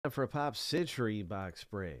for a Pop Century box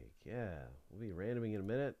break. Yeah, we'll be randoming in a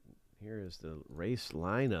minute. Here is the race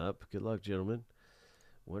lineup. Good luck, gentlemen.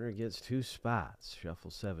 Winner gets 2 spots.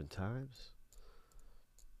 Shuffle 7 times.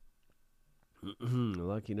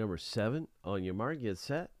 Lucky number 7. On your mark, get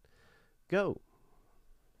set, go.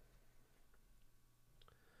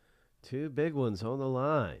 2 big ones on the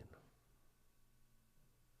line.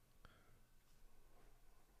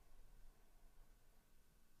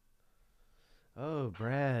 Oh,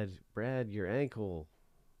 Brad, your ankle.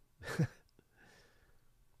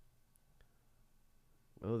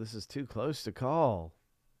 Oh, this is too close to call.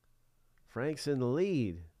 Frank's in the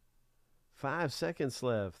lead. 5 seconds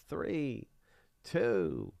left. 3,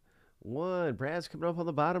 2, 1. Brad's coming up on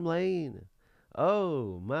the bottom lane.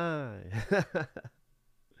 Oh, my.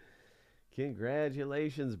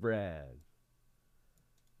 Congratulations, Brad.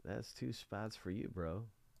 That's 2 spots for you, bro.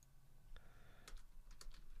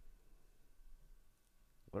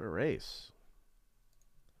 What a race.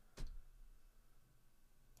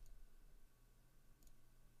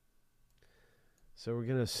 So we're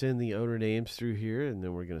going to send the owner names through here, and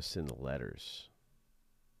then we're going to send the letters.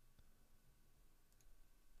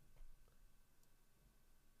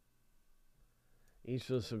 Each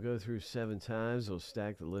list will go through 7 times. We'll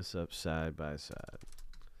stack the lists up side by side.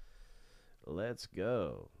 Let's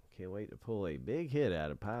go. Can't wait to pull a big hit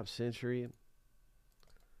out of Pop Century.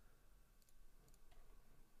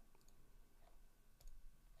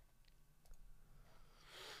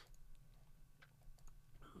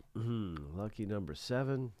 Lucky number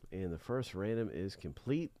 7. And the first random is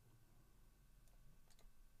complete.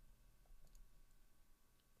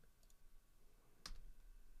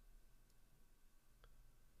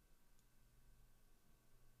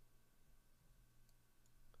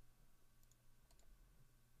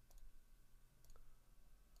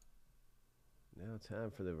 Now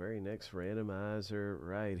time for the very next randomizer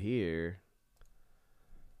right here.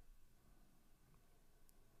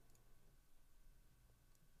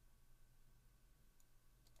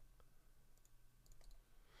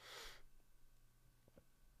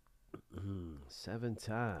 Seven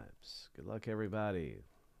times. Good luck, everybody.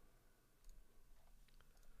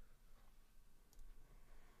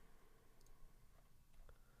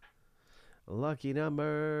 Lucky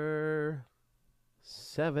number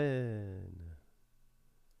 7.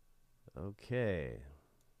 Okay.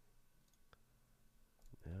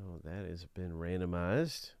 Now that has been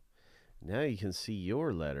randomized. Now you can see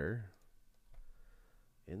your letter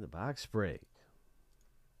in the box break.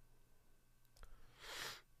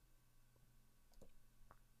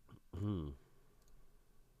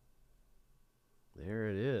 There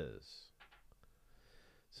it is.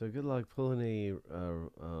 So good luck pulling a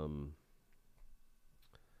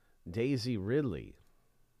Daisy Ridley.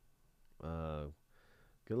 Good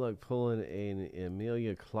luck pulling an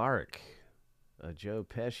Emilia Clarke, Joe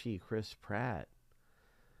Pesci, Chris Pratt.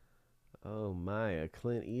 Oh my, a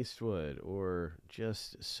Clint Eastwood, or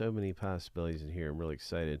just so many possibilities in here. I'm really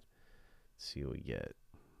excited to see what we get.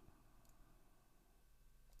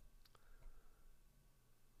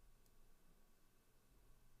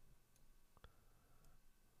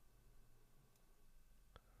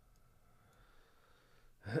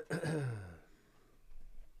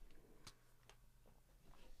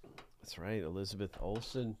 That's right, Elizabeth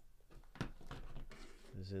Olsen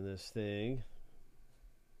is in this thing.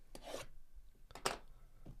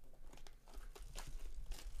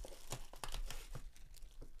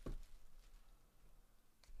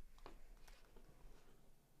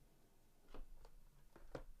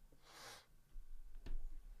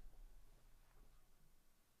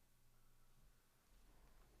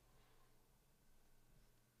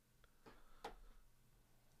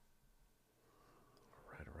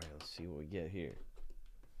 All right, let's see what we get here.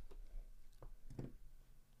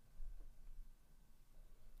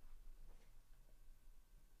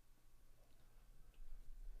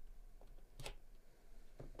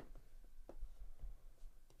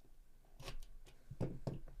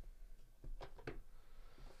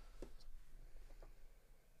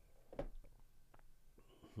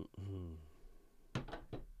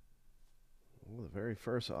 The very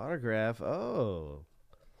first autograph. Oh,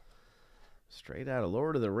 straight out of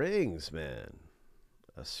Lord of the Rings, man.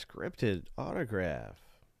 A scripted autograph.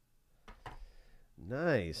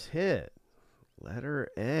 Nice hit. Letter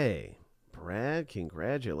A. Brad,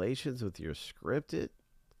 congratulations with your scripted.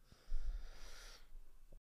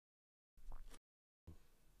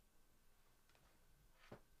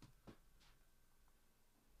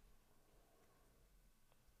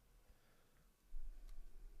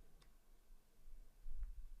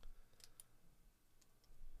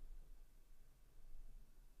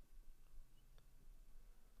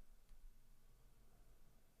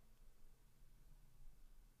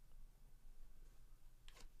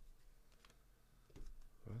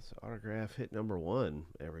 That's autograph hit number 1,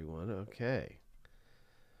 everyone. Okay.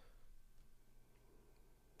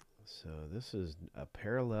 So this is a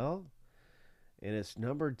parallel, and it's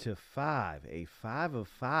numbered to 5, a 5 of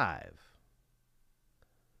 5.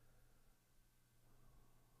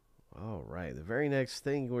 All right. The very next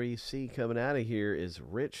thing where you see coming out of here is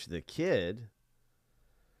Rich the Kid.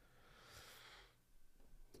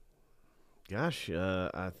 Gosh,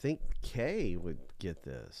 I think K would get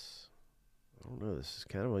this. I don't know. This is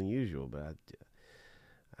kind of unusual, but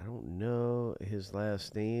I don't know his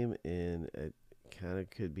last name, and it kind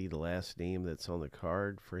of could be the last name that's on the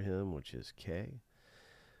card for him, which is K.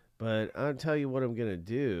 But I'll tell you what I'm going to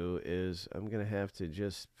do is I'm going to have to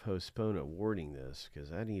just postpone awarding this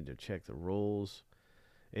because I need to check the rules.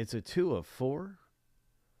 It's a 2 of 4.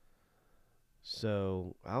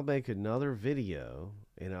 So I'll make another video,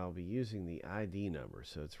 and I'll be using the ID number.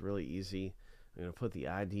 So it's really easy. I'm going to put the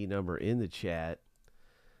ID number in the chat.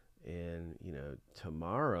 And, you know,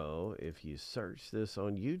 tomorrow, if you search this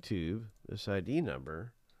on YouTube, this ID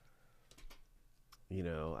number, you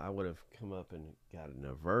know, I would have come up and gotten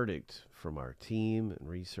a verdict from our team and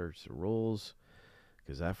researched the rules,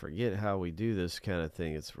 because I forget how we do this kind of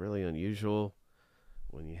thing. It's really unusual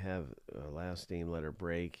when you have a last name letter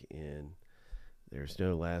break and there's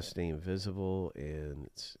no last name visible, and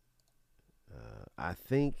it's I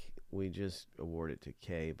think we just award it to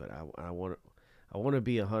K, but I want to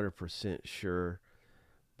be 100% sure.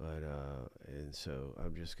 But and so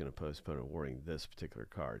I'm just going to postpone awarding this particular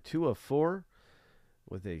card. 2 of 4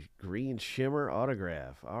 with a green shimmer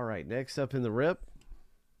autograph. All right, next up in the rip,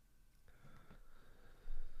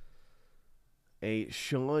 a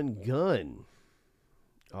Sean Gunn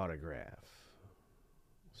autograph.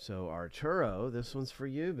 So Arturo, this one's for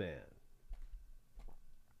you, man.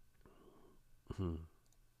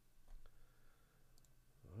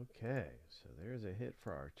 Okay, so there's a hit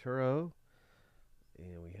for Arturo.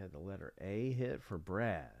 And we had the letter A hit for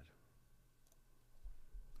Brad.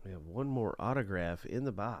 We have one more autograph in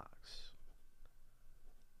the box.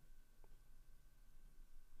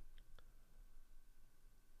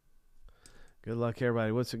 Good luck,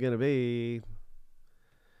 everybody. What's it going to be?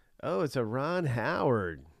 Oh, it's a Ron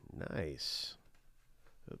Howard. Nice.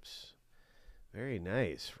 Oops. Very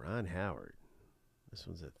nice. Ron Howard. This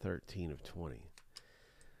one's at 13 of 20.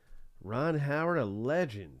 Ron Howard, a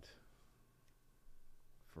legend.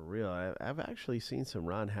 For real. I've actually seen some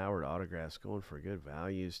Ron Howard autographs going for good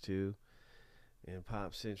values, too. In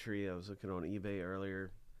Pop Century, I was looking on eBay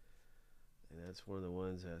earlier, and that's one of the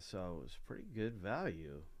ones I saw was pretty good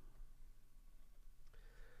value.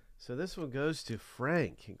 So this one goes to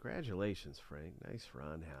Frank. Congratulations, Frank. Nice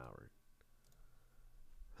Ron Howard.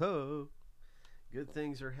 Ho! Good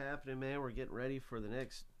things are happening, man. We're getting ready for the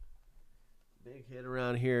next big hit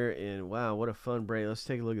around here. And wow, what a fun break. Let's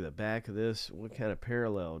take a look at the back of this. What kind of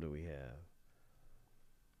parallel do we have?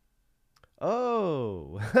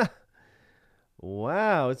 Oh!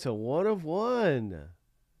 Wow, it's a 1 of 1.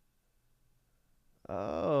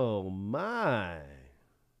 Oh, my.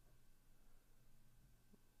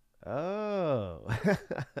 Oh.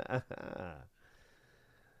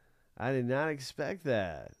 I did not expect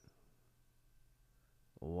that.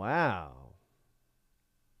 Wow.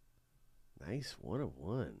 Nice 1 of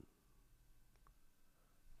 1.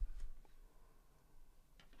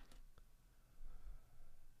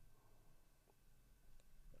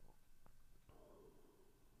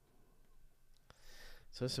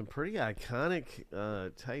 So some pretty iconic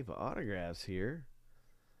type of autographs here.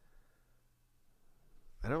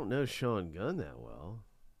 I don't know Sean Gunn that well.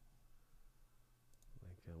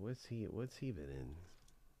 Like, what's he been in?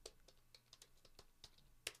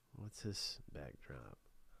 What's his backdrop?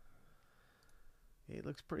 He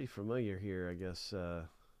looks pretty familiar here, I guess.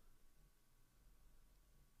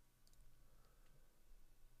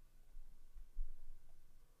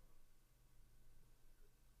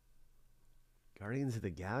 Guardians of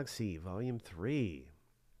the Galaxy, Volume 3.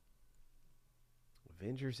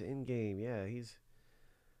 Avengers Endgame. Yeah, he's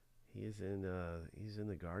in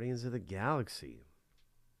the Guardians of the Galaxy.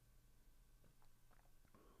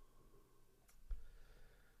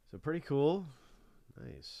 So pretty cool.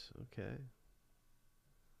 Nice. Okay.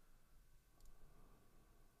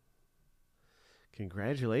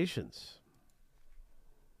 Congratulations.